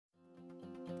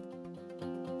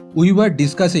We were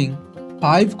discussing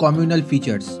 5 communal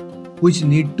features which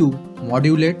need to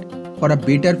modulate for a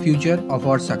better future of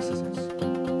our successors.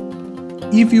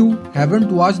 If you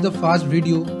haven't watched the first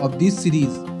video of this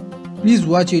series, please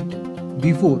watch it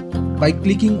before by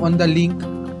clicking on the link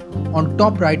on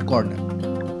top right corner.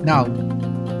 Now,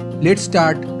 let's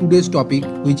start today's topic,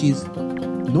 which is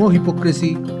no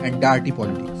hypocrisy and dirty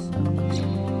politics.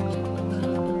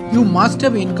 You must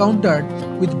have encountered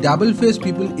with double-faced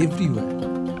people everywhere,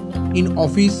 in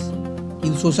office,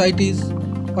 in societies,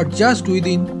 or just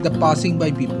within the passing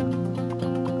by people.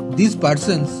 These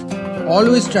persons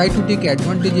always try to take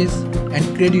advantages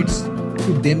and credits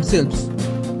to themselves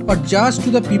or just to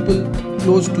the people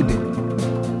close to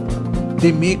them.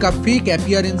 They make a fake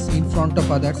appearance in front of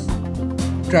others,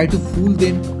 try to fool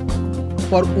them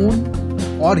for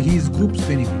own or his group's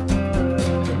benefit.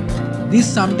 This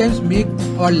sometimes makes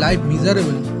our life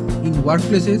miserable in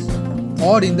workplaces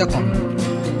or in the community.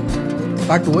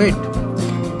 But wait,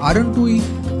 aren't we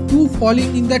too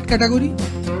falling in that category?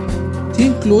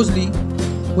 Think closely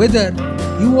whether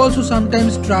you also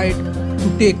sometimes tried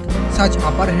to take such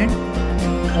upper hand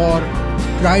or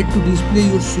tried to display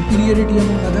your superiority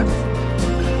among others.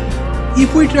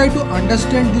 If we try to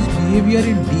understand this behavior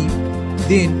in deep,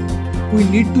 then we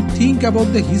need to think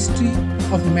about the history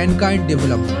of mankind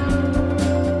development.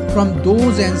 From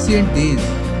those ancient days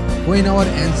when our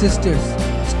ancestors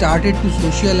started to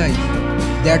socialize,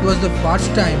 that was the first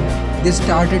time they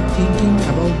started thinking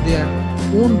about their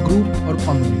own group or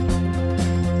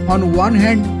community. On one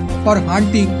hand, for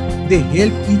hunting, they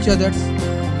help each other,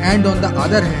 and on the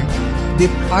other hand, they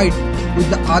fight with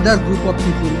the other group of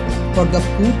people for the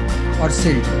food or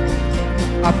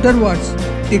shelter. Afterwards,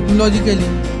 technologically,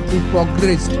 we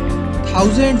progressed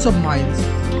thousands of miles,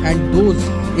 and those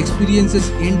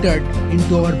experiences entered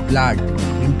into our blood,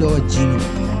 into our gene.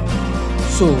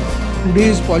 So,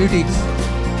 today's politics,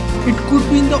 it could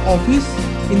be in the office,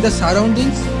 in the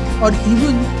surroundings, or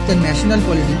even the national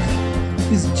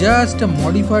politics, is just a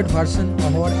modified version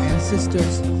of our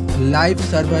ancestors'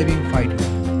 life-surviving fighting.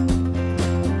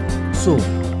 So,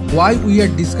 why we are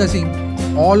discussing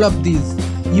all of these,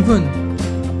 even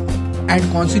and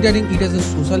considering it as a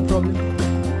social problem?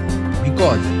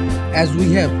 Because, as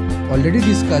we have already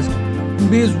discussed,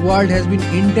 today's world has been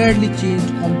entirely changed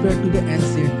compared to the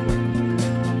ancient.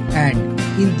 And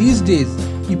in these days,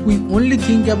 if we only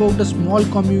think about a small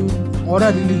commune or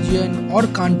a religion or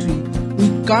country, we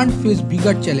can't face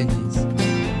bigger challenges.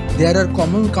 There are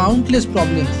countless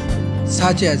problems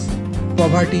such as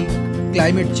poverty,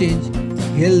 climate change,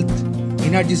 health,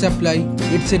 energy supply,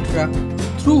 etc.,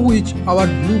 through which our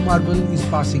blue marble is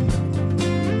passing.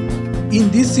 In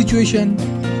this situation,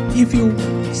 if you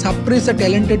suppress a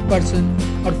talented person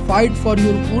or fight for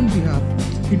your own behalf,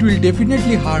 it will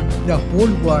definitely harm the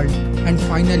whole world and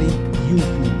finally you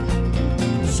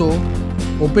too. So,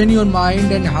 open your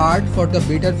mind and heart for the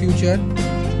better future.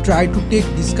 Try to take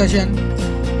discussion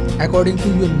according to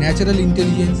your natural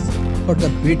intelligence for the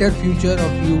better future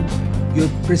of you, your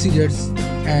procedures,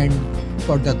 and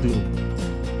for the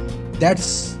globe.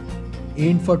 That's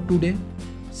end for today.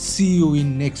 See you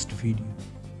in next video.